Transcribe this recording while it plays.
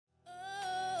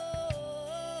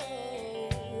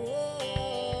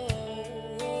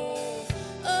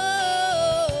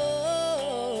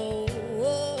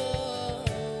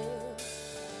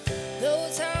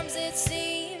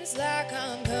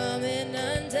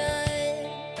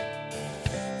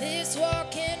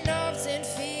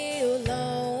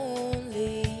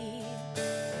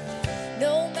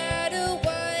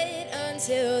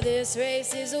this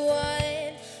race is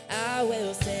won, I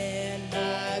will stand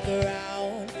my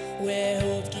ground where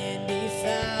hope can be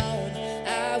found.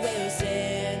 I will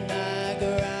stand my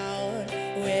ground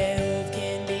where hope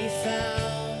can be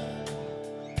found.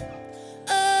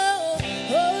 Oh,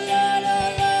 oh Lord,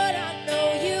 I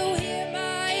know you hear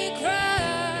my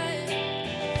cry.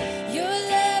 Your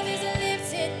love is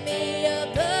lifting me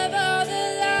above all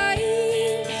the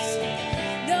lies.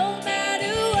 No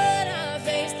matter what I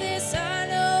face, this I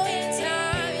know in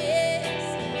time,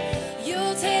 yes.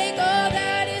 You'll take all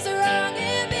that is wrong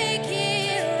and make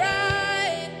it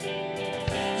right.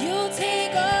 You'll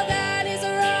take all that is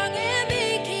wrong and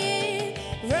make it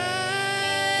right.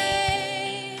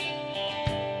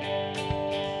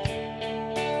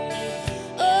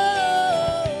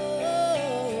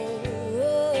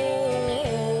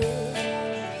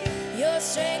 Your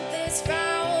strength is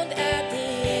found at the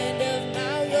end of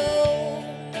my road.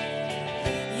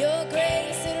 Your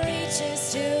grace, it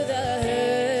reaches to the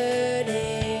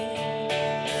hurting.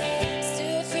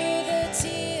 Still through the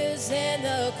tears and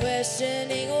the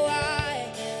questioning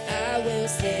why, I will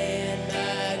stand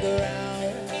my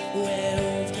ground where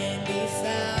hope can be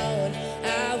found.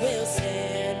 I will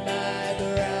stand my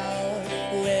ground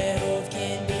where hope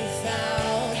can be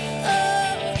found.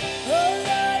 Oh, oh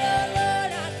Lord,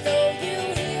 I know you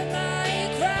hear my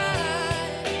cry.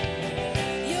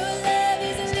 Your love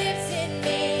is lifting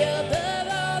me above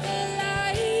all the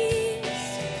lies.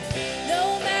 No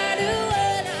matter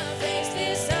what I face,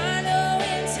 this I know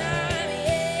in time,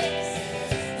 yes.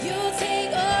 You'll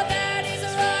take all that is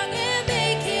wrong and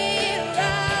make it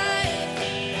right.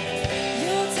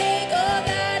 You'll take all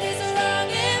that is wrong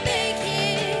and make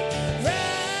it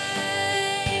right.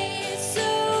 So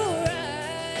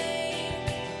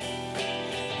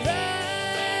right,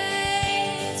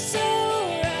 so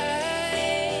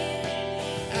right.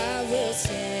 I will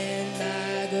stand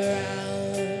my ground.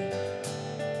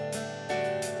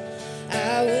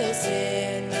 I will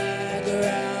stand my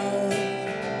ground.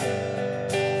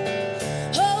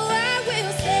 Oh, I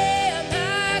will stand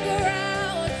my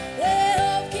ground where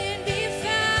hope can be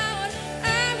found.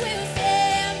 I will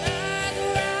stand my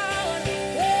ground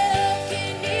where hope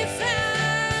can be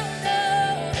found.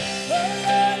 Oh,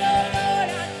 Lord,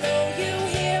 I know you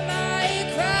hear my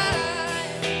cry.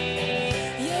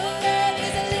 Your love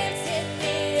is lifting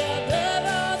me above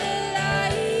all the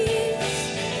lies.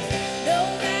 No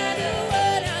matter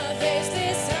what I face,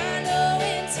 this I know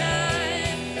in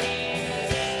time.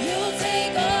 You'll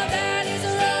take all that is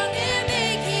wrong and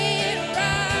make it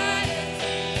right.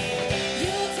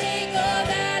 You'll take all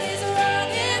that is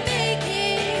wrong and make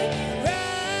it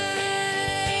right.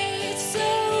 So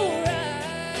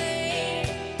right,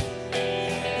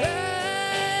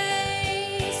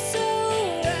 right, so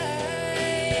right.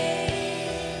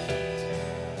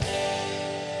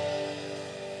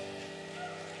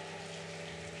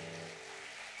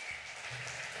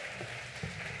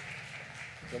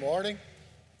 Good morning.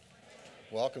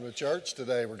 Welcome to church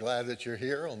today. We're glad that you're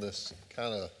here on this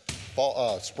kind of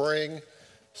fall,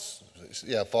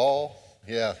 fall,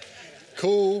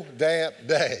 cool, damp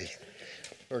day.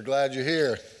 We're glad you're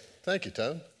here. Thank you,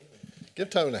 Tone. Give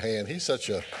Tone a hand. He's such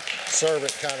a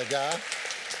servant kind of guy.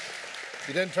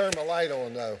 You didn't turn my light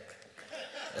on, though.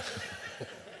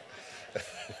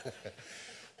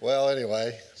 Well,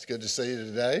 anyway, it's good to see you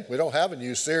today. We don't have a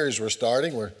new series we're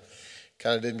starting. We're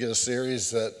kind of didn't get a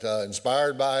series that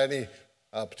inspired by any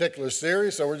particular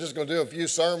series, so we're just going to do a few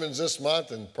sermons this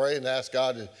month and pray and ask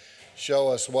God to show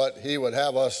us what He would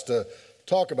have us to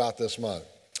talk about this month.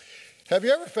 Have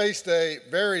you ever faced a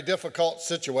very difficult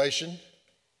situation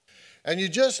and you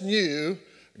just knew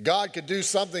God could do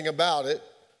something about it,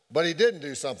 but He didn't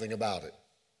do something about it?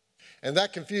 And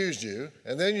that confused you,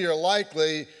 and then you're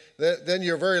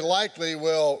very likely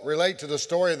will relate to the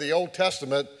story of the Old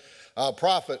Testament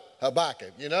prophet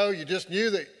Habakkuk. You know, you just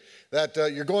knew that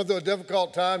you're going through a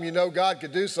difficult time. You know God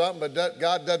could do something, but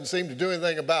God doesn't seem to do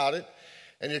anything about it.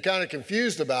 And you're kind of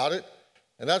confused about it.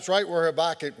 And that's right where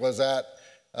Habakkuk was at,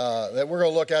 that we're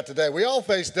going to look at today. We all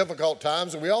face difficult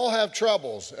times, and we all have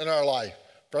troubles in our life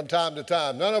from time to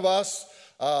time. None of us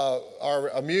are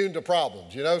immune to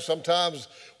problems. You know, sometimes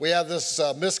we have this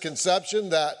misconception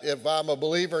that if I'm a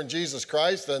believer in Jesus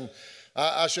Christ, then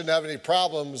I shouldn't have any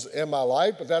problems in my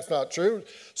life, but that's not true.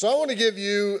 So I want to give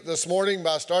you this morning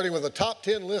by starting with a top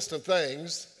 10 list of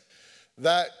things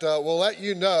that will let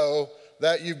you know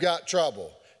that you've got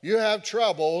trouble. You have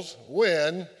troubles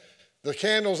when the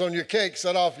candles on your cake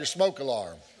set off your smoke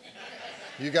alarm.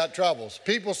 You got troubles.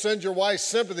 People send your wife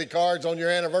sympathy cards on your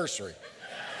anniversary.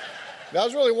 Now, I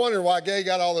was really wondering why Gay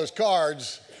got all those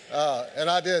cards and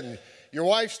I didn't. Your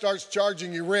wife starts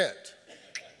charging you rent.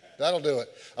 That'll do it.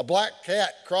 A black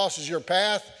cat crosses your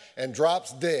path and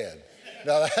drops dead.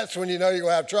 Now, that's when you know you're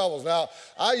going to have troubles. Now,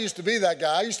 I used to be that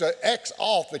guy. I used to X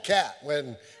off the cat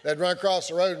when they'd run across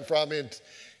the road in front of me,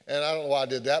 and I don't know why I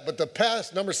did that. But the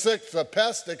pest, number 6, the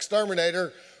pest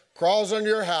exterminator crawls under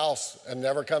your house and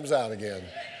never comes out again.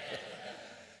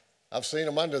 I've seen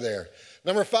them under there.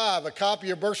 Number 5, a copy of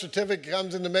your birth certificate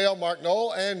comes in the mail marked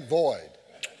null and void.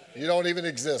 You don't even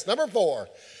exist. Number 4,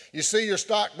 you see your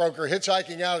stockbroker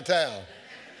hitchhiking out of town.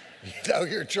 You know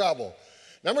you're in trouble.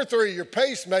 Number 3, your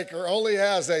pacemaker only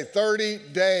has a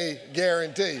 30-day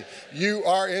guarantee. You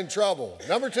are in trouble.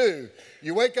 Number 2,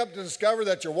 you wake up to discover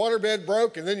that your waterbed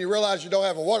broke and then you realize you don't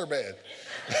have a waterbed.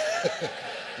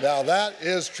 Now that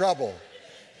is trouble.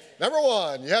 Number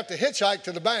 1, you have to hitchhike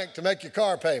to the bank to make your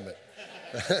car payment.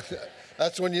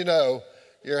 That's when you know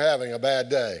you're having a bad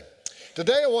day.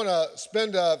 Today I want to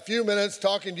spend a few minutes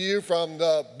talking to you from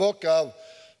the book of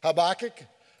Habakkuk.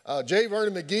 J.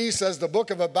 Vernon McGee says the book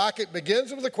of Habakkuk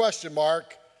begins with a question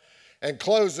mark and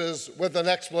closes with an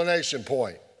exclamation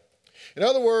point. In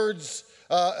other words,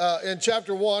 in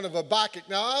chapter 1 of Habakkuk,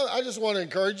 now I just want to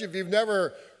encourage you, if you've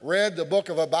never read the book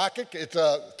of Habakkuk, it's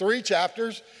 3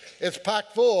 chapters. It's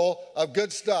packed full of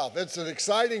good stuff. It's an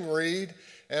exciting read,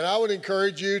 and I would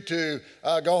encourage you to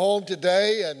go home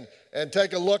today and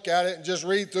take a look at it and just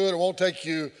read through it. It won't take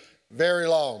you very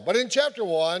long. But in chapter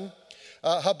 1,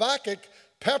 Habakkuk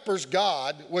peppers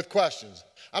God with questions.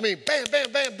 I mean, bam,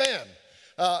 bam, bam, bam.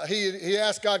 He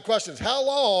asks God questions. How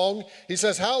long, he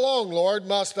says, how long, Lord,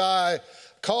 must I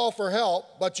call for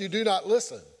help, but you do not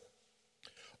listen?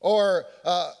 Or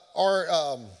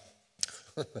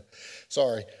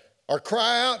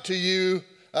cry out to you,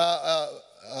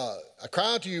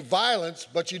 violence,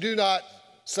 but you do not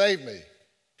save me.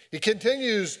 He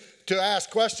continues to ask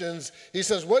questions. He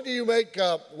says, why do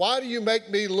you make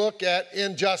me look at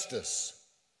injustice?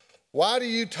 Why do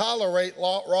you tolerate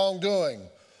wrongdoing?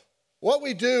 What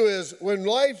we do is when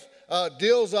life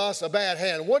deals us a bad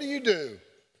hand, what do you do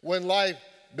when life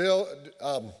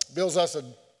deals us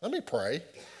let me pray.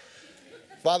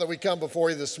 Father, we come before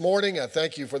you this morning. I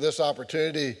thank you for this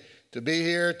opportunity to be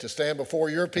here, to stand before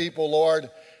your people, Lord,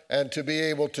 and to be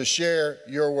able to share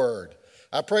your word.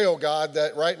 I pray, oh God,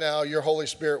 that right now your Holy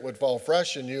Spirit would fall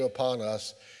fresh and new upon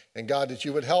us. And God, that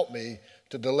you would help me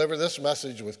to deliver this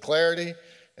message with clarity.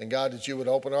 And God, that you would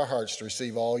open our hearts to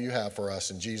receive all you have for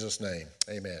us in Jesus' name.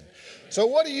 Amen. So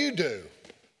what do you do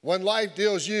when life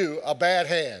deals you a bad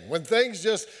hand? When things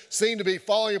just seem to be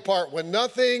falling apart? When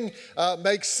nothing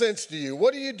makes sense to you?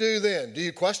 What do you do then? Do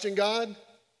you question God?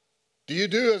 Do you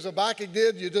do as Habakkuk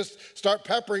did? You just start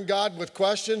peppering God with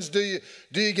questions? Do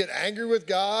you get angry with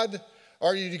God?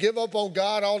 Or you give up on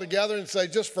God altogether and say,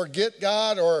 just forget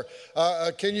God? Or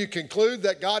can you conclude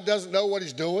that God doesn't know what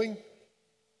he's doing?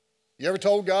 You ever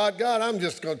told God, I'm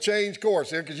just going to change course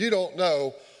here because you don't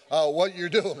know what you're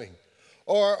doing?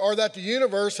 Or that the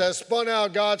universe has spun out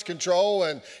of God's control.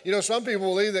 And, some people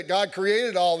believe that God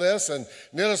created all this and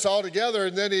knit us all together,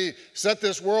 and then he set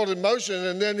this world in motion,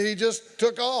 and then he just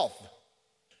took off.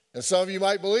 And some of you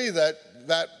might believe that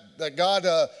God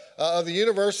of the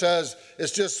universe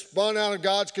is just spun out of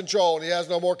God's control, and he has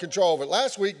no more control of it.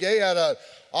 Last week, Gay had an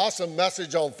awesome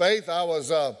message on faith. I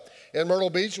was in Myrtle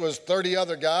Beach with 30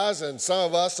 other guys, and some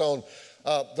of us on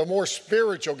the more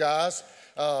spiritual guys.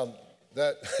 No,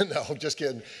 just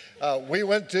kidding. We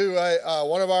went to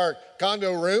one of our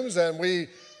condo rooms, and we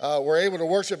were able to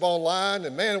worship online.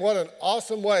 And man, what an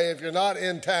awesome way, if you're not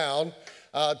in town,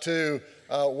 to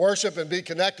worship and be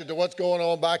connected to what's going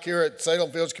on back here at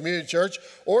Salem Fields Community Church,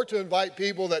 or to invite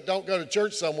people that don't go to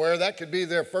church somewhere. That could be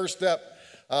their first step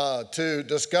to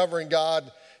discovering God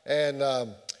and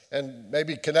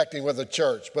maybe connecting with a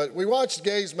church. But we watched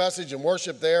Gay's message and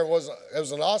worship there. It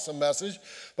was an awesome message.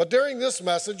 But during this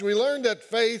message, we learned that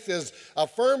faith is a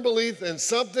firm belief in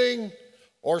something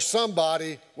or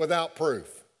somebody without proof.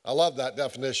 I love that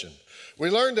definition. We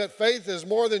learned that faith is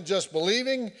more than just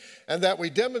believing, and that we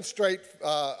demonstrate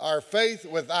our faith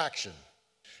with action.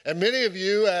 And many of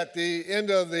you at the end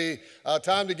of the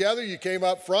time together, you came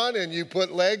up front and you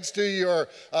put legs to your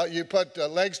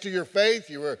faith.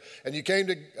 You came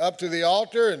up to the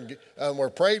altar and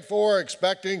were prayed for,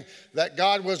 expecting that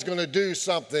God was going to do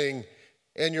something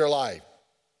in your life.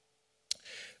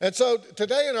 And so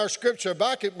today in our scripture,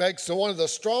 Habakkuk makes one of the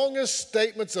strongest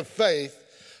statements of faith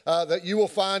that you will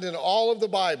find in all of the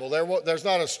Bible. There's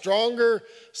not a stronger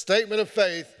statement of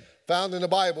faith found in the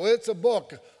Bible. It's a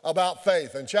book about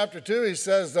faith. In chapter 2, he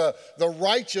says the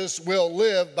righteous will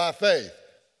live by faith.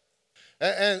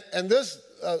 And this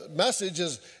message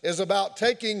is about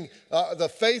taking the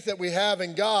faith that we have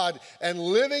in God and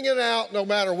living it out no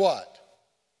matter what.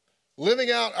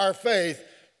 living out our faith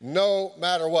no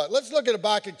matter what. Let's look at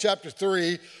Habakkuk chapter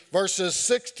 3, verses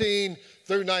 16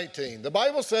 through 19. The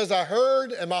Bible says, I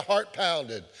heard and my heart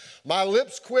pounded. My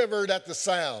lips quivered at the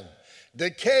sound.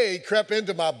 Decay crept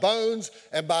into my bones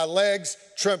and my legs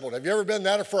trembled. Have you ever been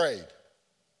that afraid?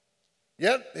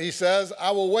 Yet, he says,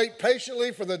 I will wait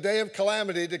patiently for the day of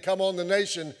calamity to come on the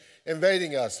nation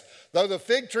invading us. Though the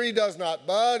fig tree does not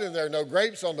bud and there are no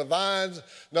grapes on the vines,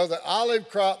 though the olive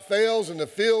crop fails and the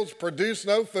fields produce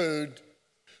no food,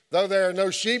 though there are no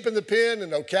sheep in the pen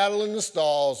and no cattle in the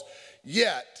stalls,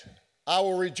 yet I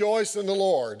will rejoice in the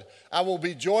Lord. I will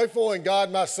be joyful in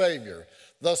God my Savior.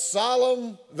 The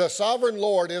sovereign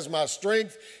Lord is my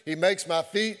strength. He makes my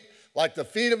feet like the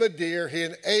feet of a deer. He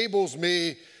enables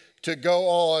me to go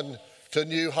on to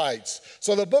new heights.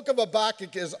 So the book of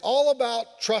Habakkuk is all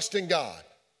about trusting God.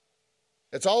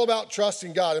 It's all about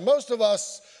trusting God. And most of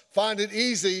us find it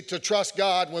easy to trust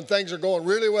God when things are going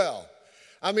really well.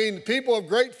 I mean, people of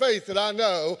great faith that I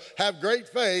know have great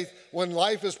faith when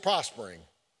life is prospering.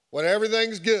 When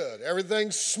everything's good,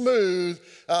 everything's smooth,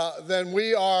 then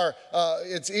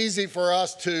it's easy for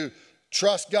us to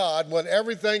trust God when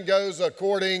everything goes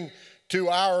according to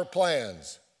our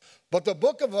plans. But the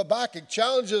book of Habakkuk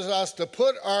challenges us to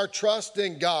put our trust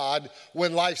in God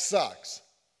when life sucks.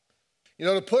 You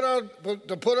know,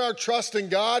 to put our trust in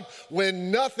God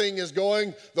when nothing is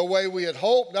going the way we had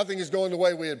hoped, nothing is going the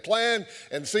way we had planned,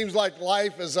 and it seems like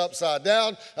life is upside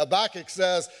down. Habakkuk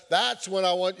says that's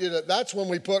when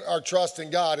we put our trust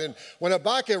in God. And when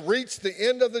Habakkuk reached the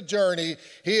end of the journey,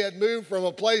 he had moved from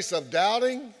a place of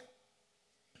doubting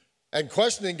and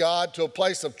questioning God to a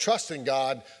place of trusting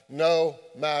God no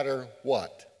matter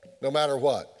what. No matter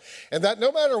what. And that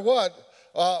no matter what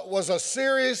was a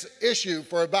serious issue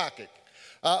for Habakkuk.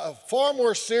 Far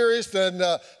more serious than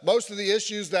most of the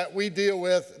issues that we deal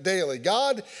with daily.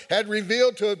 God had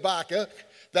revealed to Habakkuk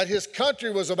that his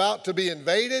country was about to be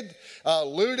invaded,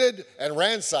 looted, and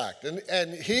ransacked.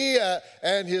 And he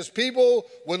and his people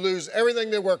would lose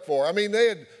everything they worked for. I mean, they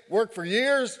had worked for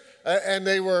years, and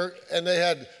they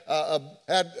had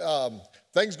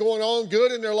things going on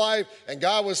good in their life, and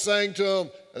God was saying to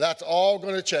them, that's all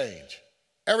going to change.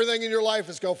 Everything in your life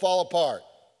is going to fall apart.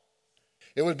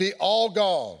 It would be all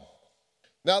gone.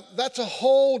 Now, that's a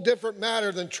whole different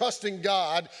matter than trusting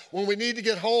God when we need to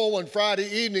get home on Friday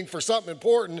evening for something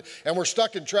important and we're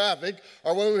stuck in traffic,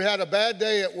 or when we had a bad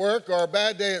day at work or a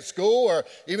bad day at school or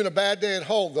even a bad day at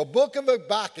home. The book of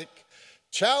Habakkuk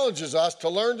challenges us to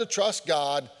learn to trust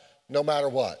God no matter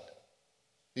what.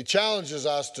 He challenges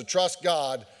us to trust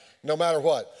God no matter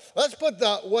what. Let's put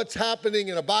what's happening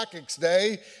in Habakkuk's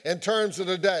day in terms of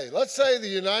today. Let's say the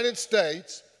United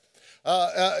States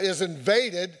is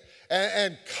invaded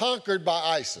and conquered by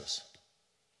ISIS.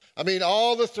 I mean,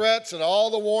 all the threats and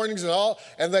all the warnings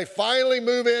and they finally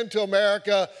move into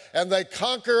America and they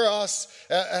conquer us.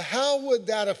 How would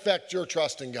that affect your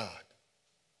trust in God?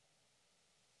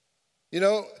 You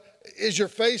know, is your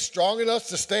faith strong enough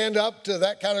to stand up to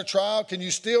that kind of trial? Can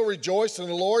you still rejoice in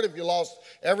the Lord if you lost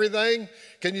everything?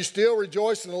 Can you still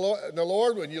rejoice in the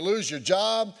Lord when you lose your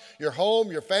job, your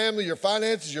home, your family, your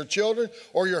finances, your children,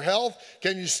 or your health?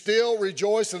 Can you still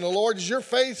rejoice in the Lord? Is your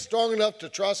faith strong enough to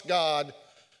trust God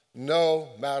no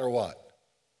matter what?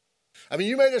 I mean,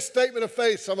 you made a statement of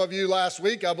faith, some of you last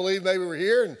week, I believe maybe we're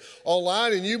here and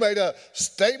online, and you made a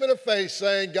statement of faith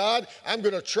saying, God, I'm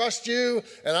going to trust you,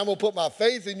 and I'm going to put my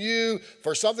faith in you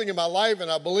for something in my life,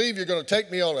 and I believe you're going to take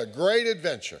me on a great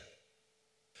adventure.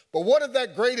 But what if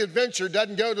that great adventure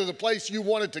doesn't go to the place you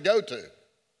wanted to go to?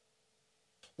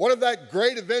 What if that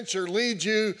great adventure leads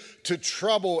you to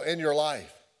trouble in your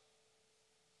life?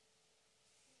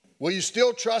 Will you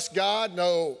still trust God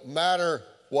no matter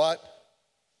what?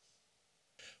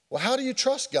 Well, how do you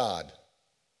trust God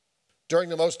during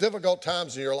the most difficult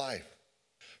times in your life?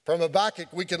 From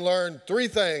Habakkuk, we can learn three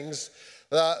things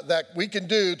that we can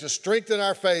do to strengthen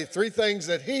our faith, three things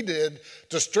that he did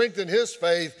to strengthen his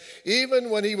faith, even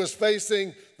when he was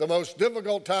facing the most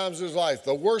difficult times of his life,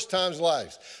 the worst times of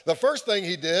life. The first thing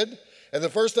he did, and the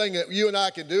first thing that you and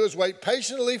I can do, is wait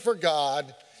patiently for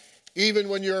God, even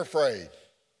when you're afraid.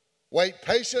 Wait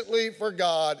patiently for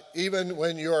God, even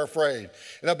when you're afraid.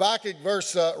 And Habakkuk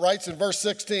writes in verse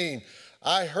 16,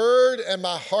 I heard and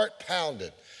my heart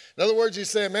pounded. In other words, he's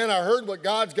saying, man, I heard what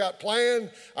God's got planned.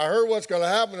 I heard what's going to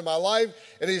happen in my life.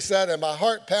 And he said, and my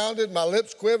heart pounded, my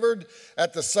lips quivered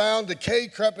at the sound, decay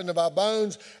crept into my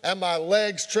bones, and my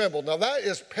legs trembled. Now that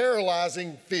is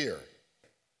paralyzing fear.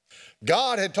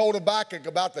 God had told Habakkuk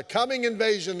about the coming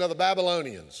invasion of the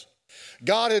Babylonians.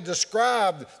 God had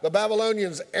described the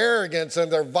Babylonians' arrogance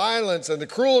and their violence and the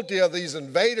cruelty of these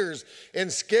invaders in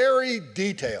scary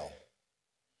detail.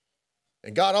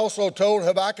 And God also told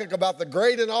Habakkuk about the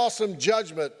great and awesome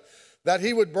judgment that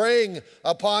he would bring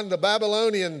upon the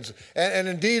Babylonians and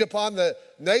indeed upon the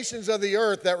nations of the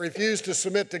earth that refused to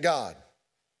submit to God.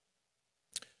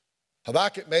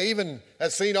 Habakkuk may even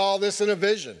have seen all this in a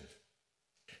vision.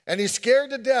 And he's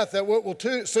scared to death at what will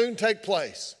soon take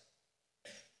place.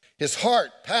 His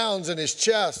heart pounds in his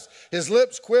chest. His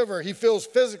lips quiver. He feels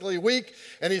physically weak,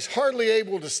 and he's hardly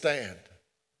able to stand.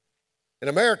 In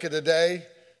America today,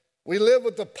 we live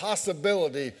with the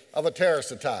possibility of a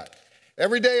terrorist attack.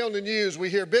 Every day on the news, we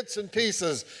hear bits and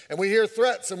pieces, and we hear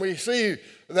threats, and we see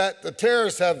that the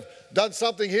terrorists have done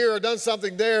something here or done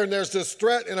something there, and there's this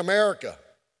threat in America.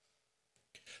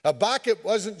 Habakkuk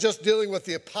wasn't just dealing with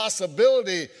the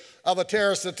possibility of a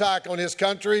terrorist attack on his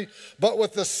country, but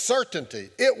with the certainty.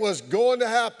 It was going to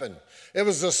happen. It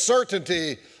was the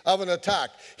certainty of an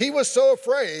attack. He was so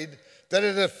afraid that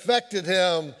it affected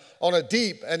him on a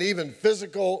deep and even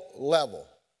physical level.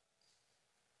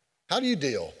 How do you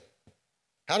deal?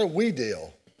 How do we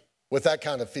deal with that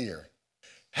kind of fear?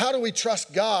 How do we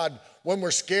trust God when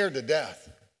we're scared to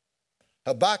death?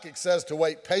 Habakkuk says to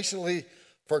wait patiently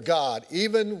for God,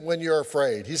 even when you're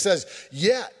afraid. He says,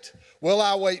 yet will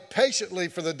I wait patiently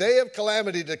for the day of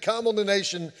calamity to come on the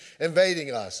nation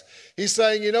invading us. He's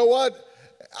saying, you know what?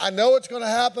 I know it's going to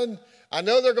happen. I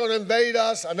know they're going to invade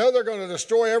us. I know they're going to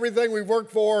destroy everything we've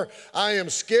worked for. I am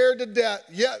scared to death,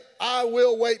 yet I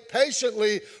will wait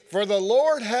patiently, for the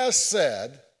Lord has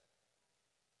said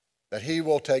that he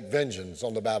will take vengeance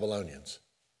on the Babylonians.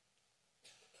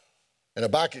 And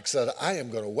Habakkuk said, I am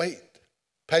going to wait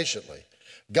patiently.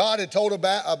 God had told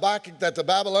Habakkuk that the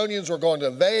Babylonians were going to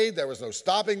invade. There was no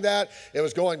stopping that. It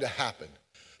was going to happen.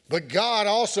 But God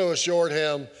also assured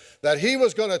him that he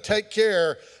was going to take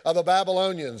care of the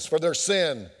Babylonians for their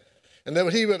sin and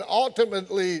that he would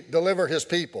ultimately deliver his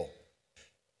people.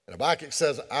 And Habakkuk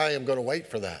says, I am going to wait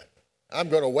for that. I'm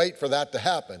going to wait for that to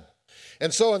happen.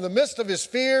 And so in the midst of his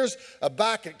fears,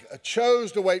 Habakkuk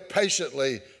chose to wait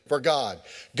patiently for God.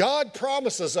 God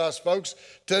promises us, folks,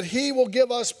 that he will give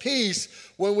us peace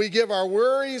when we give our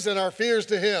worries and our fears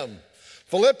to him.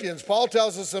 Paul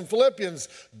tells us in Philippians,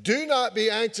 do not be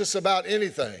anxious about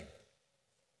anything,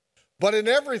 but in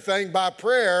everything by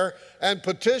prayer and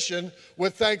petition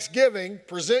with thanksgiving,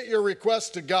 present your requests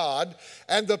to God,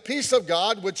 and the peace of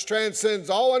God, which transcends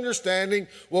all understanding,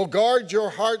 will guard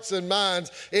your hearts and minds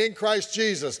in Christ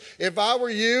Jesus. If I were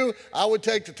you, I would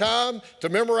take the time to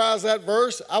memorize that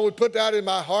verse. I would put that in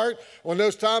my heart when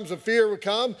those times of fear would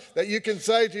come, that you can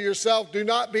say to yourself, do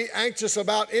not be anxious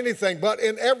about anything, but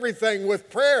in everything with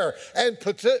prayer and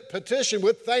petition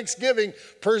with thanksgiving,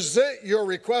 present your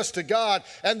request to God,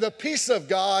 and the peace of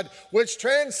God, which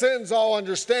transcends all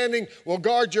understanding, will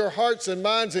guard your hearts and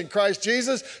minds in Christ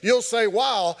Jesus. You'll say,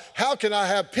 wow, how can I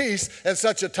have peace in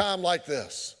such a time like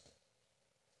this?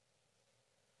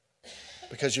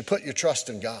 Because you put your trust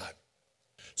in God.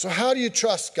 So how do you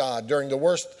trust God during the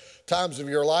worst times of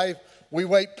your life? We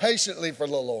wait patiently for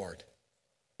the Lord,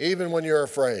 even when you're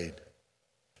afraid.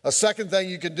 A second thing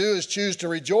you can do is choose to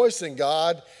rejoice in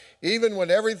God, even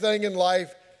when everything in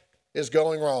life is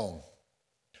going wrong.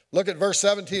 Look at verse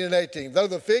 17 and 18. Though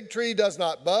the fig tree does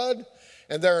not bud,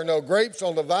 and there are no grapes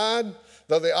on the vine,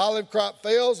 though the olive crop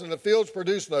fails and the fields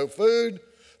produce no food,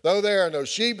 though there are no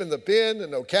sheep in the pen and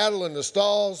no cattle in the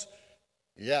stalls,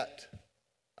 yet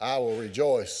I will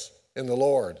rejoice in the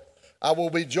Lord. I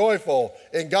will be joyful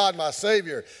in God my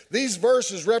Savior. These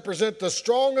verses represent the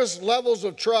strongest level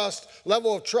of trust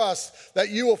that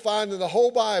you will find in the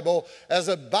whole Bible, as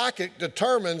Habakkuk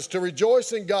determines to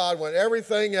rejoice in God when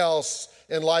everything else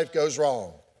in life goes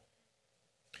wrong.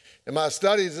 In my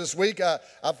studies this week, I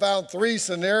found 3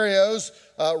 scenarios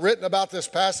written about this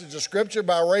passage of Scripture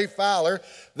by Ray Fowler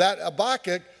that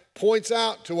Habakkuk points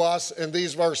out to us in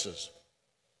these verses.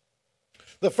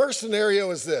 The first scenario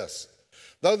is this: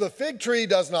 though the fig tree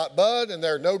does not bud and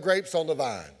there are no grapes on the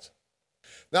vines.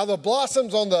 Now, the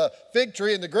blossoms on the fig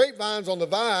tree and the grapevines on the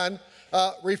vine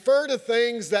refer to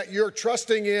things that you're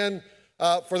trusting in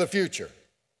for the future.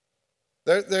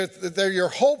 They're your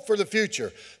hope for the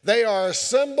future. They are a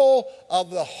symbol of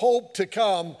the hope to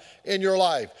come in your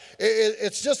life.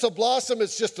 It's just a blossom,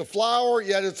 it's just a flower,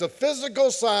 yet it's a physical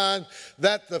sign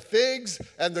that the figs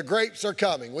and the grapes are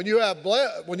coming. When you have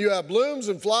blooms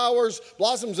and flowers,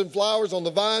 blossoms and flowers on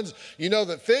the vines, you know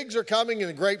that figs are coming and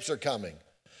the grapes are coming.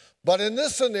 But in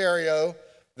this scenario,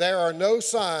 there are no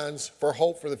signs for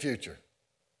hope for the future.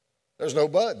 There's no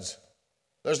buds.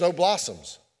 There's no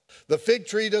blossoms. The fig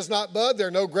tree does not bud. There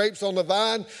are no grapes on the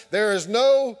vine. There is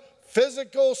no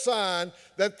physical sign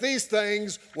that these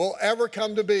things will ever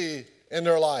come to be in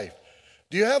their life.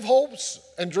 Do you have hopes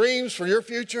and dreams for your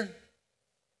future?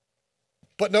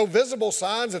 but no visible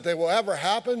signs that they will ever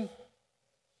happen.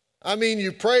 I mean,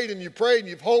 you prayed and you prayed and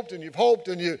you've hoped and you've hoped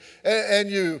and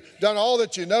you've done all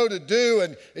that you know to do,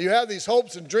 and you have these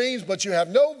hopes and dreams, but you have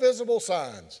no visible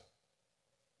signs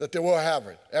that they will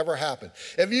ever happen.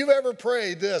 If you've ever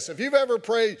prayed this, if you've ever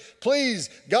prayed,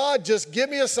 please, God, just give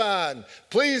me a sign.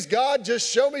 Please, God,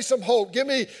 just show me some hope. Give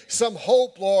me some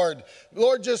hope, Lord.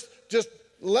 Lord, just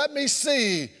let me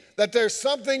see that there's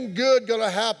something good going to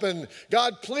happen.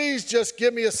 God, please just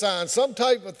give me a sign, some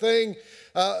type of thing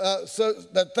so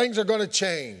that things are going to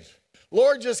change.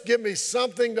 Lord, just give me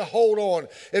something to hold on.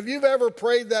 If you've ever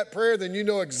prayed that prayer, then you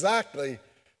know exactly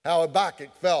how Habakkuk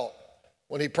felt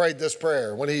when he prayed this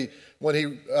prayer, when he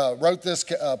wrote this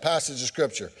passage of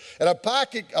Scripture. And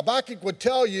Habakkuk would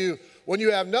tell you, when you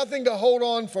have nothing to hold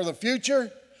on for the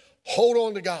future, hold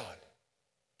on to God.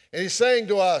 And he's saying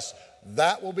to us,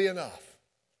 that will be enough.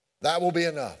 That will be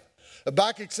enough.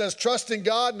 Habakkuk says, trust in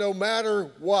God no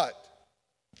matter what.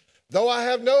 Though I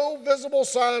have no visible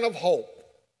sign of hope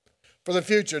for the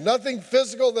future, nothing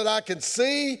physical that I can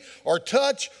see or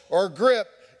touch or grip,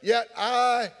 yet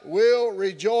I will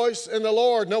rejoice in the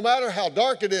Lord. No matter how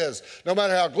dark it is, no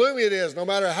matter how gloomy it is, no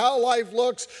matter how life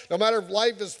looks, no matter if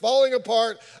life is falling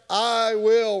apart, I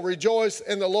will rejoice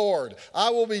in the Lord. I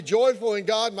will be joyful in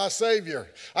God, my Savior.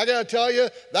 I got to tell you,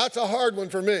 that's a hard one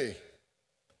for me.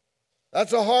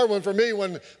 That's a hard one for me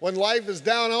when life is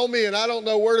down on me and I don't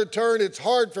know where to turn. It's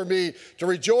hard for me to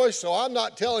rejoice. So I'm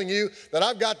not telling you that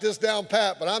I've got this down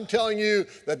pat, but I'm telling you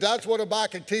that that's what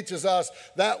Habakkuk teaches us,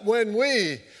 that when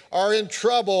we are in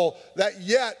trouble, that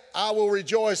yet I will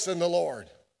rejoice in the Lord.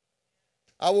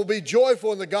 I will be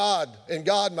joyful in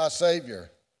God my Savior.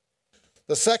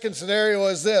 The second scenario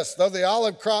is this: though the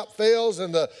olive crop fails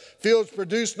and the fields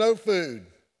produce no food.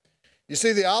 You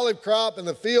see, the olive crop and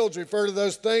the fields refer to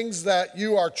those things that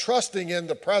you are trusting in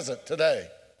the present today.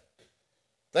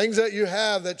 Things that you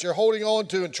have that you're holding on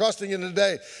to and trusting in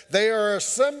today. They are a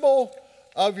symbol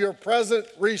of your present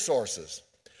resources.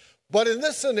 But in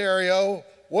this scenario,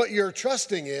 what you're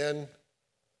trusting in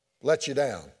lets you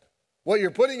down. What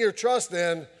you're putting your trust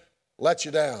in lets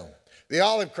you down. The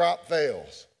olive crop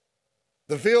fails.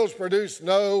 The fields produce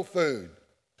no food.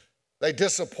 They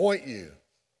disappoint you.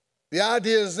 The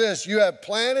idea is this: you have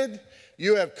planted,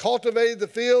 you have cultivated the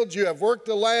fields, you have worked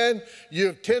the land, you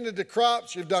have tended the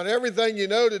crops, you've done everything you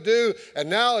know to do, and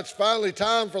now it's finally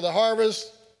time for the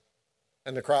harvest,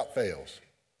 and the crop fails.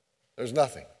 There's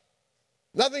nothing.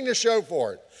 Nothing to show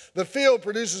for it. The field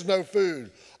produces no food.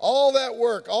 All that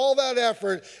work, all that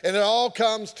effort, and it all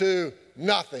comes to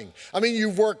nothing. I mean,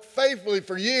 you've worked faithfully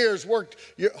for years, worked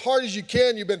hard as you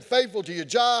can, you've been faithful to your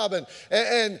job, and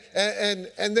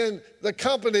then the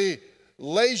company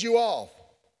lays you off.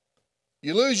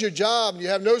 You lose your job and you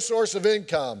have no source of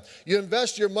income. You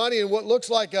invest your money in what looks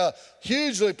like a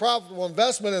hugely profitable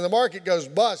investment and the market goes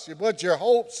bust. You put your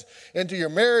hopes into your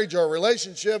marriage or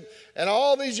relationship, and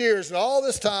all these years and all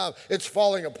this time, it's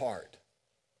falling apart.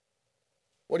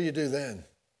 What do you do then?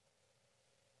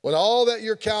 When all that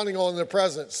you're counting on in the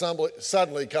present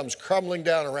suddenly comes crumbling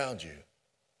down around you.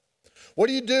 What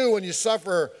do you do when you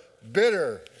suffer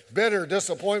bitter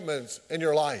disappointments in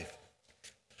your life?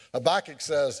 Habakkuk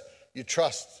says, you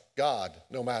trust God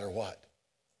no matter what.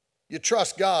 You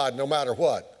trust God no matter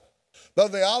what. Though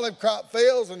the olive crop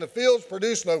fails and the fields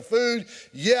produce no food,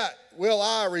 yet will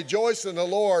I rejoice in the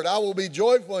Lord. I will be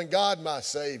joyful in God my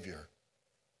Savior.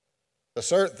 The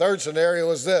third scenario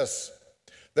is this.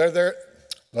 Though there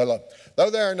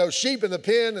are no sheep in the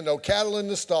pen and no cattle in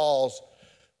the stalls.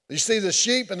 You see, the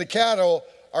sheep and the cattle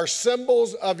are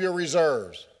symbols of your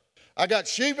reserves. I got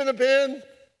sheep in the pen.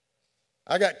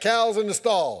 I got cows in the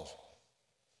stalls.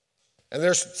 And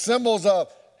they're symbols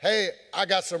of, hey, I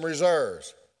got some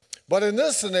reserves. But in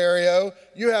this scenario,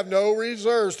 you have no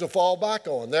reserves to fall back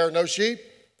on. There are no sheep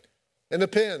in the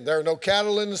pen. There are no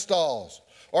cattle in the stalls.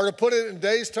 Or to put it in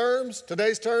today's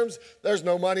terms, there's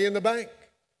no money in the bank.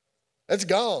 It's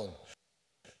gone.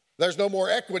 There's no more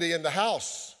equity in the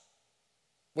house.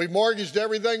 We've mortgaged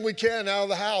everything we can out of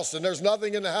the house, and there's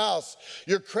nothing in the house.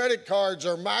 Your credit cards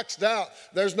are maxed out.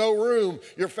 There's no room.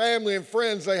 Your family and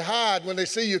friends, they hide when they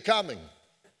see you coming.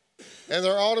 And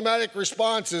their automatic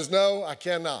response is, no, I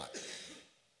cannot.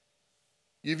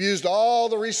 You've used all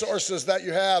the resources that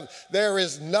you have. There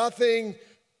is nothing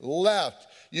left.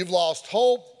 You've lost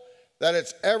hope that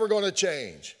it's ever going to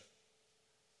change.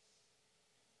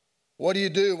 What do you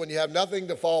do when you have nothing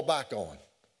to fall back on?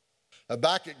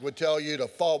 Habakkuk would tell you to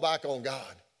fall back on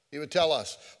God. He would tell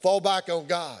us, fall back on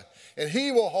God, and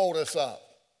He will hold us up.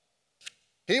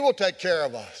 He will take care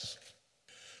of us.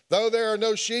 Though there are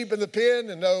no sheep in the pen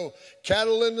and no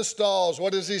cattle in the stalls,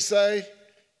 what does He say?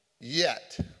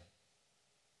 yet,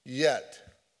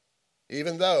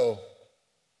 even though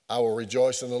I will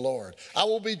rejoice in the Lord. I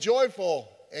will be joyful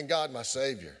in God my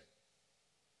Savior.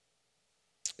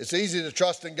 It's easy to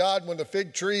trust in God when the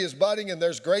fig tree is budding and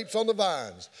there's grapes on the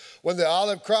vines, when the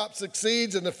olive crop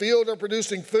succeeds and the field are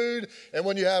producing food, and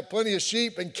when you have plenty of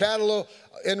sheep and cattle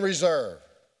in reserve.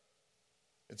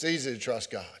 It's easy to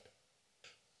trust God.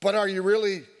 But are you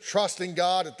really trusting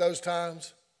God at those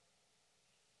times?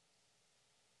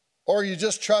 Or are you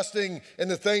just trusting in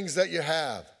the things that you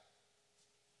have?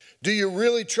 Do you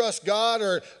really trust God,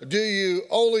 or do you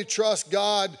only trust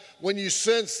God when you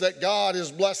sense that God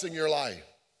is blessing your life?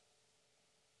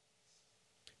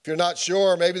 If you're not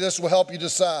sure, maybe this will help you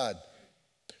decide.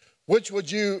 Which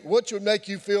would make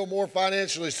you feel more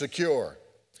financially secure?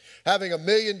 Having $1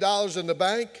 million in the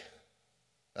bank?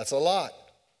 That's a lot.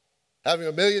 Having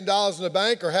 $1 million in the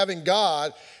bank, or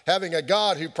having a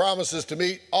God who promises to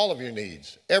meet all of your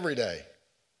needs every day?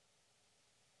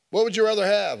 What would you rather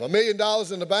have, $1 million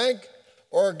in the bank,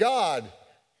 or a God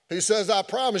who says, I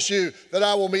promise you that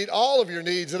I will meet all of your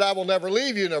needs, that I will never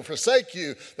leave you nor forsake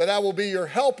you, that I will be your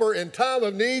helper in time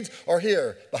of needs? Or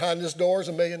here, behind this door is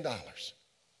 $1 million.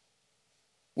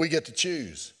 We get to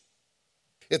choose.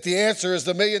 If the answer is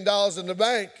the $1 million in the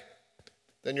bank,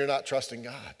 then you're not trusting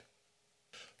God.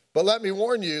 But let me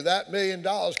warn you, that $1 million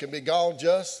can be gone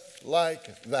just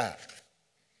like that.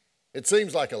 It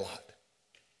seems like a lot.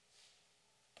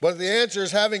 But if the answer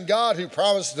is having God who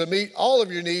promises to meet all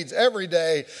of your needs every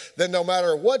day, then no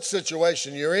matter what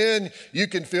situation you're in, you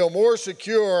can feel more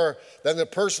secure than the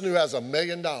person who has $1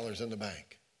 million in the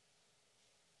bank.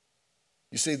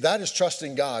 You see, that is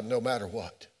trusting God no matter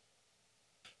what.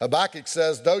 Habakkuk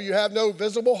says, though you have no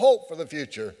visible hope for the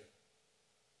future,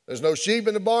 there's no sheep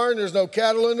in the barn, there's no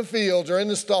cattle in the fields or in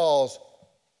the stalls,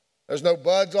 there's no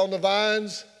buds on the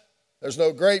vines, there's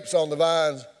no grapes on the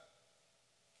vines.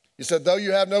 He said, though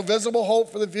you have no visible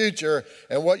hope for the future,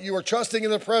 and what you are trusting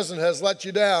in the present has let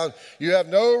you down, you have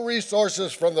no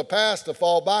resources from the past to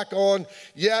fall back on,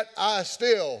 yet I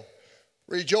still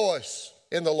rejoice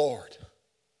in the Lord.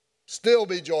 Still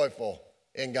be joyful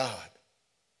in God.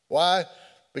 Why?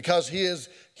 Because He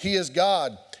is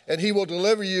God, and He will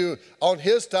deliver you on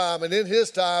His time and in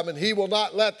His time, and He will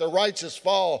not let the righteous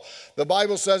fall. The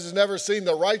Bible says He's never seen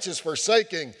the righteous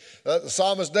forsaking. The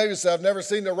psalmist David said, I've never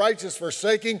seen the righteous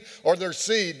forsaking or their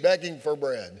seed begging for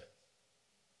bread.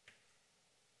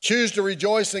 Choose to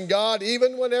rejoice in God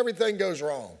even when everything goes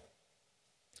wrong.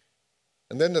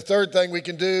 And then the third thing we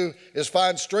can do is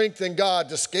find strength in God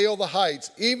to scale the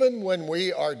heights even when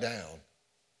we are down.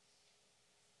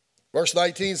 Verse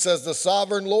 19 says, the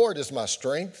sovereign Lord is my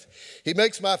strength. He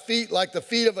makes my feet like the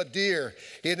feet of a deer.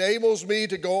 He enables me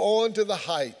to go on to the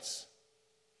heights.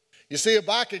 You see,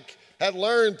 Habakkuk had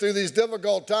learned through these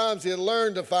difficult times, he had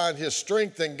learned to find his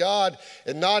strength in God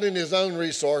and not in his own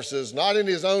resources, not in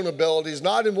his own abilities,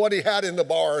 not in what he had in the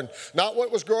barn, not what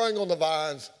was growing on the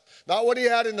vines, not what he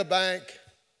had in the bank,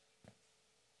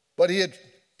 but he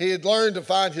had learned to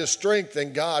find his strength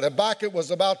in God. Habakkuk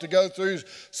was about to go through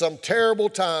some terrible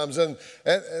times, and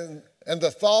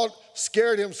the thought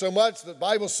scared him so much that the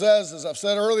Bible says, as I've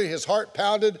said earlier, his heart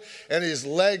pounded and his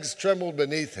legs trembled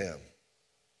beneath him.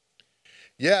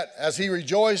 Yet, as he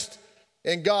rejoiced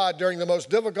in God during the most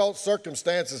difficult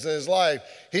circumstances in his life,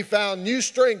 he found new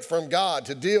strength from God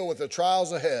to deal with the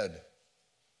trials ahead.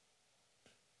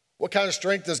 What kind of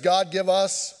strength does God give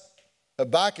us?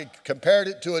 Habakkuk compared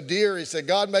it to a deer. He said,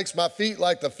 God makes my feet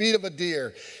like the feet of a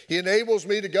deer. He enables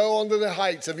me to go onto the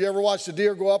heights. Have you ever watched a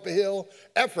deer go up a hill?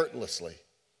 Effortlessly.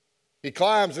 He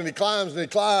climbs and he climbs and he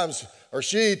climbs, or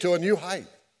she, to a new height,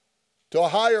 to a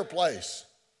higher place,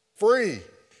 free,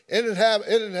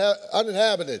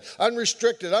 uninhabited,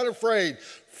 unrestricted, unafraid,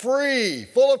 free,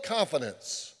 full of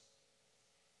confidence.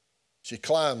 She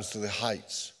climbs to the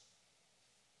heights.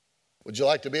 Would you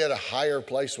like to be at a higher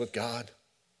place with God?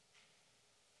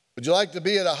 Would you like to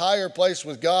be at a higher place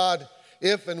with God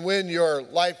if and when your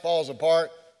life falls apart?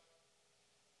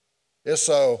 If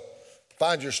so,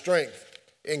 find your strength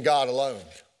in God alone.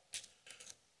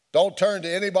 Don't turn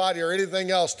to anybody or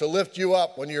anything else to lift you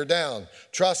up when you're down.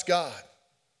 Trust God.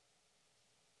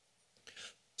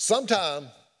 Sometime,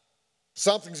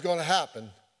 something's going to happen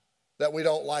that we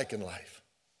don't like in life.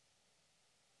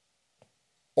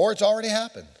 Or it's already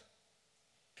happened.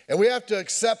 And we have to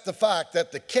accept the fact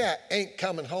that the cat ain't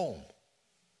coming home.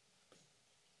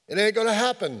 It ain't going to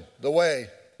happen the way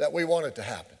that we want it to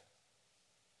happen.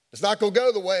 It's not going to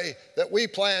go the way that we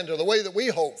planned or the way that we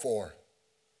hoped for.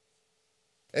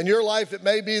 In your life, it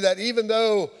may be that even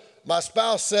though my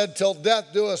spouse said, till death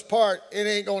do us part, it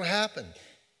ain't going to happen.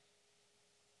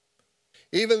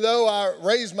 Even though I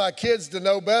raised my kids to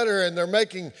know better and they're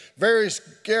making very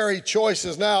scary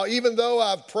choices now, even though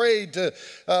I've prayed to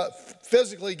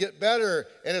physically get better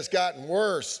and it's gotten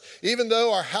worse, even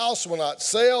though our house will not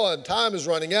sell and time is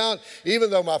running out, even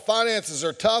though my finances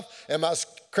are tough and my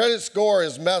credit score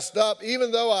is messed up,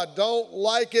 even though I don't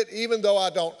like it, even though I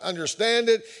don't understand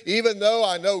it, even though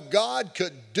I know God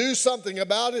could do something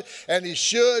about it and He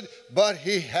should, but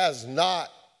He has not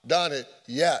done it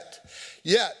yet.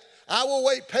 Yet, I will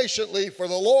wait patiently for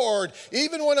the Lord,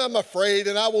 even when I'm afraid,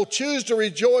 and I will choose to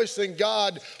rejoice in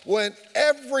God when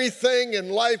everything in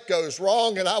life goes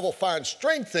wrong, and I will find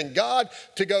strength in God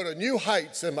to go to new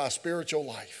heights in my spiritual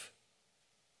life,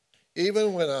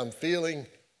 even when I'm feeling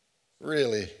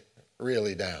really,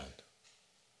 really down.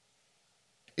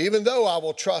 Even though I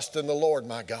will trust in the Lord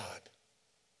my God.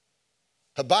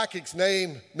 Habakkuk's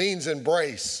name means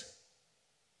embrace.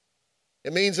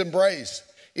 It means embrace.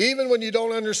 Even when you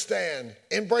don't understand,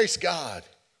 embrace God.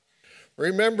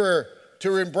 Remember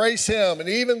to embrace Him. And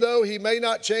even though He may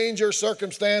not change your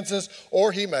circumstances,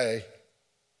 or He may,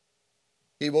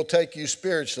 He will take you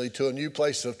spiritually to a new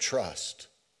place of trust,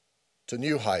 to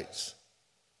new heights.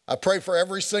 I pray for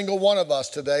every single one of us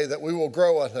today that we will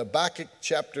grow in Habakkuk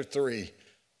chapter 3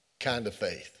 kind of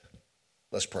faith.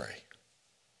 Let's pray.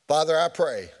 Father, I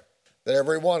pray that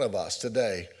every one of us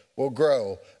today will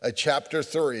grow a chapter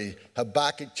 3,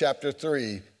 Habakkuk chapter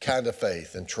 3 kind of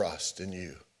faith and trust in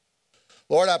You.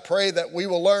 Lord, I pray that we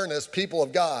will learn as people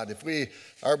of God, if we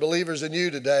are believers in You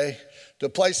today, to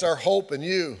place our hope in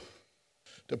You,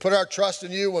 to put our trust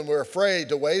in You when we're afraid,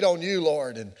 to wait on You,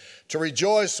 Lord, and to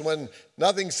rejoice when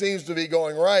nothing seems to be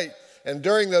going right. And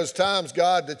during those times,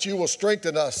 God, that You will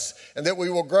strengthen us and that we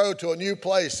will grow to a new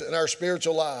place in our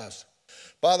spiritual lives.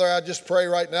 Father, I just pray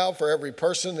right now for every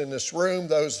person in this room,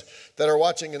 those that are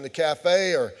watching in the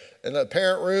cafe or in the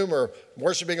parent room or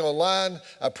worshiping online.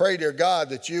 I pray, dear God,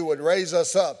 that You would raise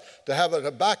us up to have a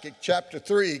Habakkuk chapter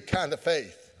 3 kind of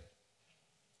faith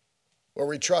where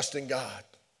we trust in God.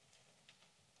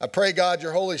 I pray, God,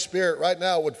 Your Holy Spirit right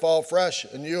now would fall fresh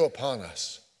anew upon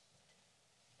us.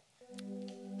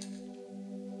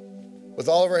 With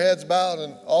all of our heads bowed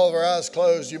and all of our eyes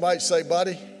closed, you might say,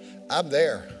 buddy, I'm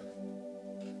there.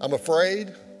 I'm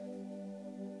afraid.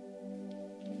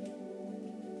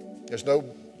 There's no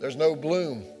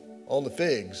bloom on the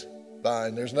figs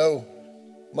vine. There's no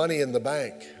money in the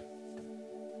bank.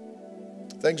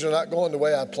 Things are not going the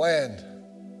way I planned.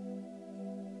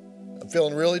 I'm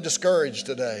feeling really discouraged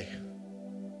today.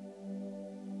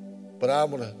 But I'm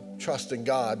going to trust in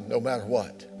God no matter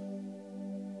what.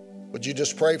 Would you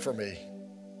just pray for me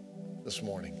this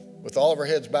morning? With all of our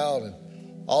heads bowed and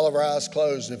all of our eyes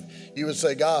closed, if you would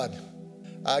say, God,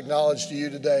 I acknowledge to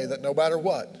You today that no matter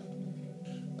what,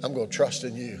 I'm going to trust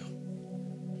in You.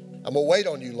 I'm going to wait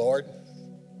on You, Lord.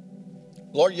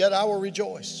 Lord, yet I will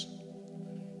rejoice.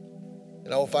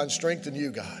 And I will find strength in You,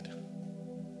 God.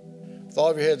 With all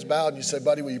of your heads bowed, and you say,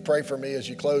 buddy, will you pray for me as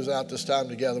you close out this time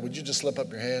together? Would you just slip up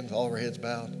your hands, all of our heads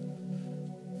bowed?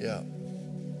 Yeah.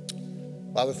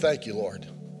 Father, thank You, Lord.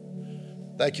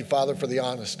 Thank You, Father, for the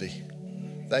honesty.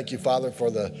 Thank You, Father,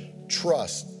 for the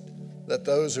trust that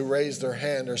those who raise their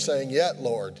hand are saying, yet,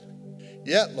 Lord,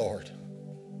 yet, Lord,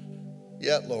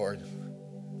 yet, Lord,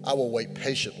 I will wait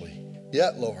patiently.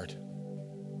 Yet, Lord,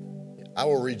 I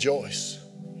will rejoice.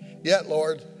 Yet,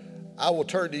 Lord, I will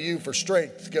turn to You for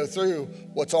strength to go through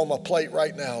what's on my plate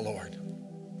right now, Lord.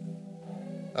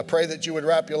 I pray that You would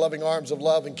wrap Your loving arms of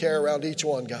love and care around each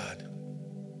one, God.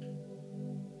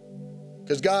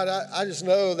 Because, God, I just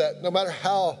know that no matter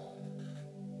how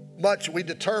much we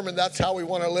determine that's how we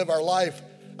want to live our life,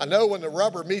 I know when the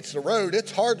rubber meets the road,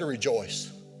 it's hard to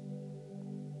rejoice.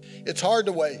 It's hard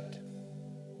to wait.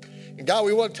 And God,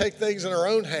 we want to take things in our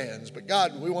own hands, but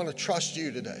God, we want to trust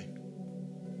You today.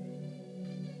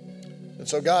 And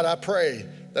so, God, I pray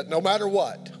that no matter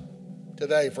what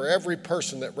today, for every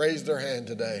person that raised their hand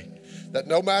today, that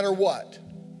no matter what,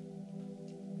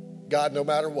 God, no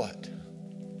matter what,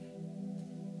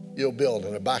 You'll build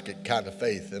an Habakkuk kind of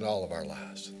faith in all of our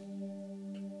lives.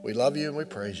 We love You and we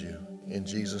praise You. In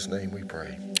Jesus' name we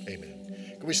pray.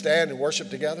 Amen. Can we stand and worship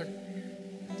together?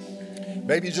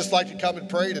 Maybe you just like to come and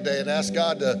pray today and ask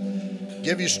God to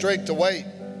give you strength to wait,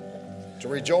 to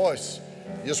rejoice.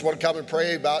 You just want to come and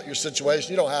pray about your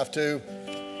situation. You don't have to.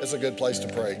 It's a good place to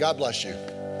pray. God bless you.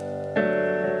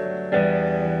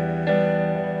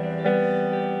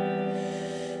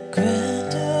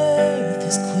 Grand earth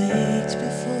has quaked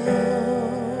before,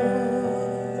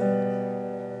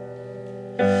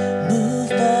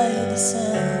 moved by the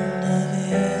sound of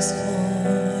His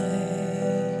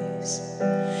voice,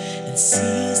 and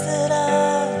seas that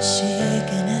are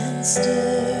shaken and still.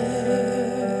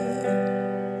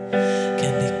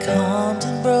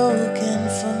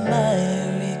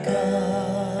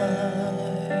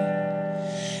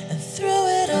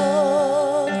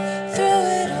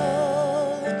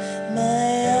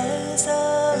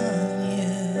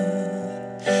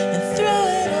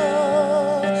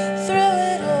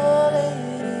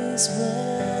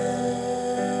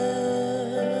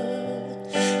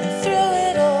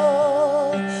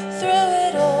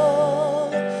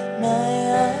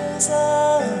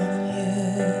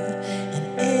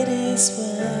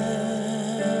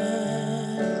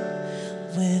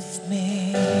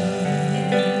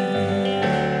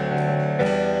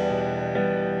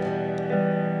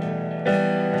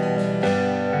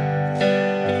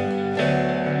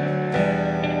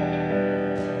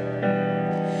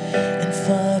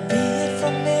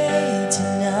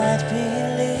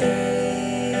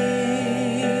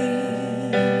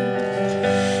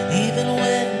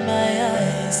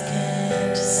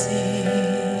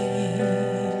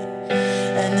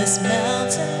 and this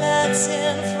mountain that's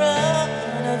in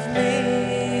front of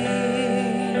me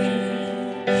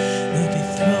will be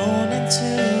thrown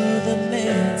into the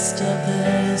midst of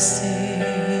the sea.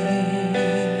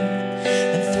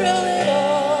 And through it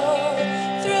all,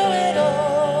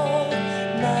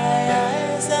 my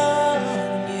eyes are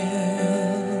on you.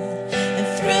 And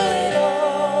through it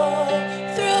all,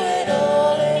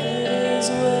 it is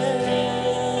well.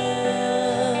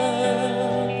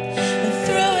 And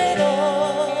through it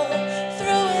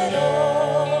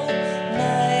all,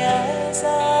 my eyes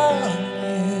are on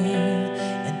you,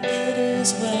 and it is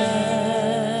well.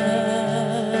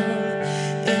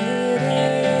 It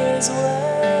is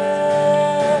well.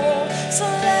 So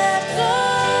let go,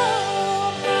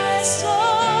 my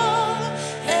soul,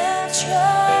 and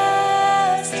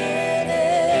trust in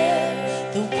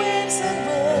it. The winds and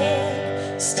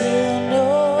wind still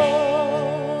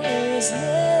know His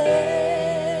name.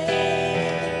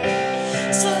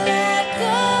 So let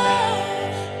go,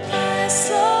 my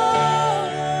soul,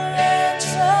 and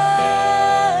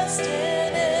trust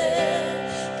in it.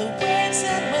 The winds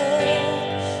and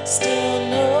wind still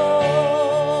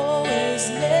know His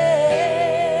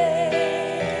name.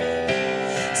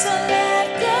 So let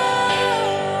go,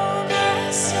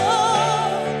 my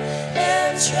soul,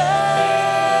 and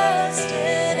trust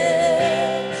in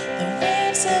it. The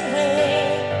waves and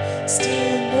wind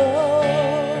still know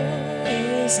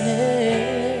His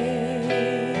name.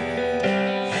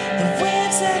 The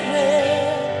waves and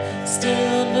wind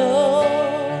still know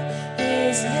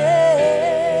His name.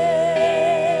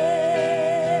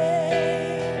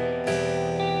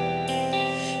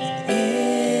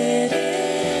 It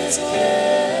is well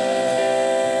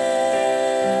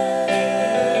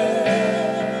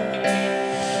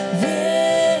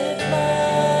with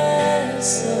my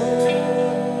soul.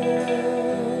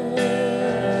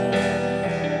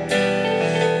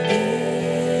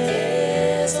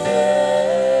 It is well with my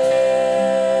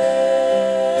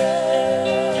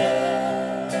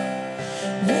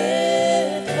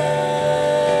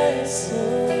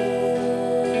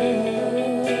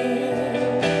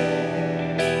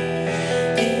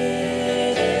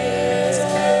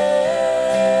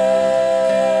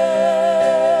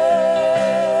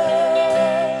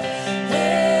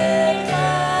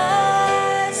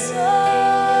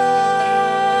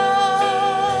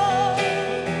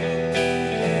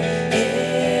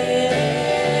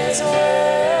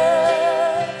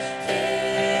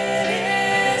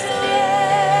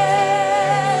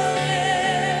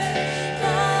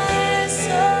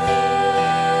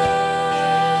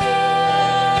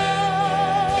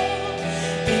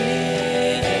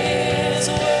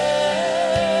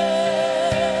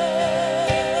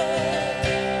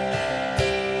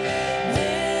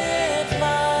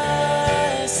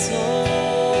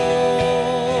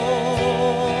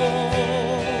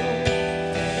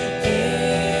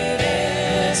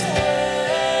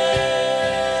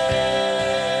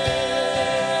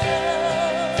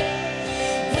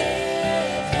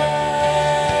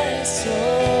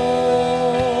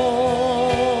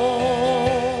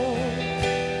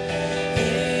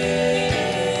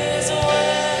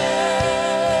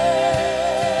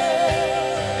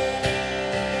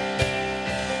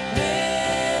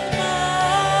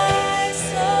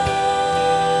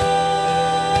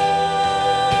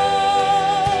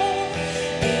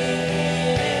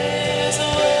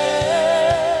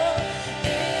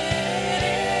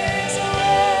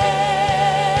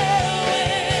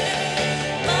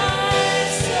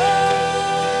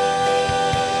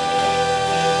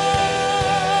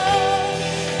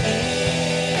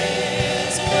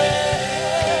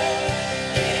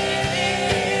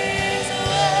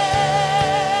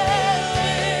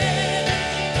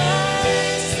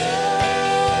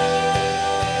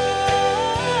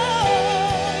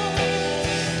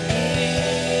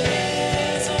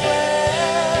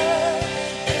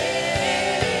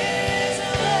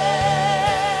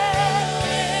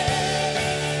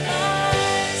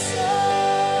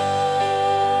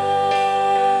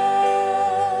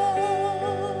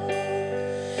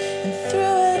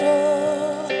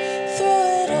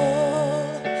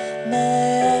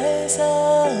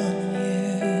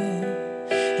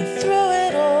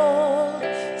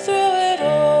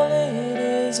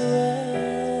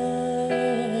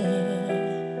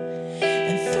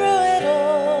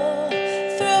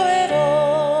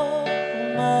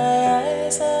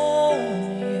soul.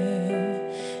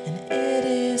 It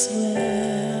is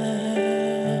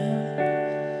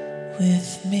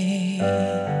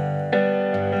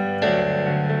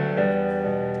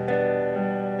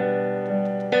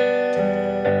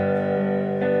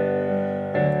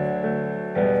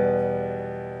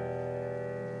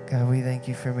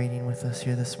for meeting with with us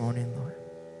here this morning, Lord.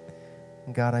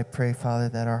 And God, I pray, Father,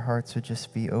 that our hearts would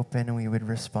just be open and we would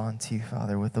respond to you,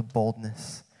 Father, with a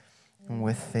boldness and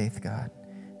with faith, God,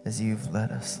 as you've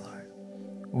led us, Lord.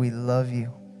 We love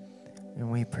you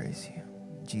and we praise you.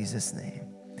 In Jesus'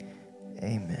 name,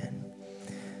 amen.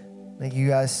 Thank you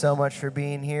guys so much for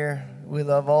being here. We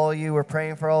love all of you. We're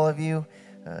praying for all of you.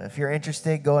 If you're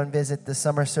interested, go and visit the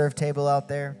summer serve table out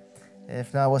there.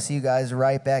 If not, we'll see you guys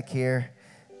right back here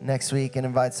next week and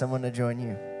invite someone to join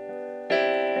you.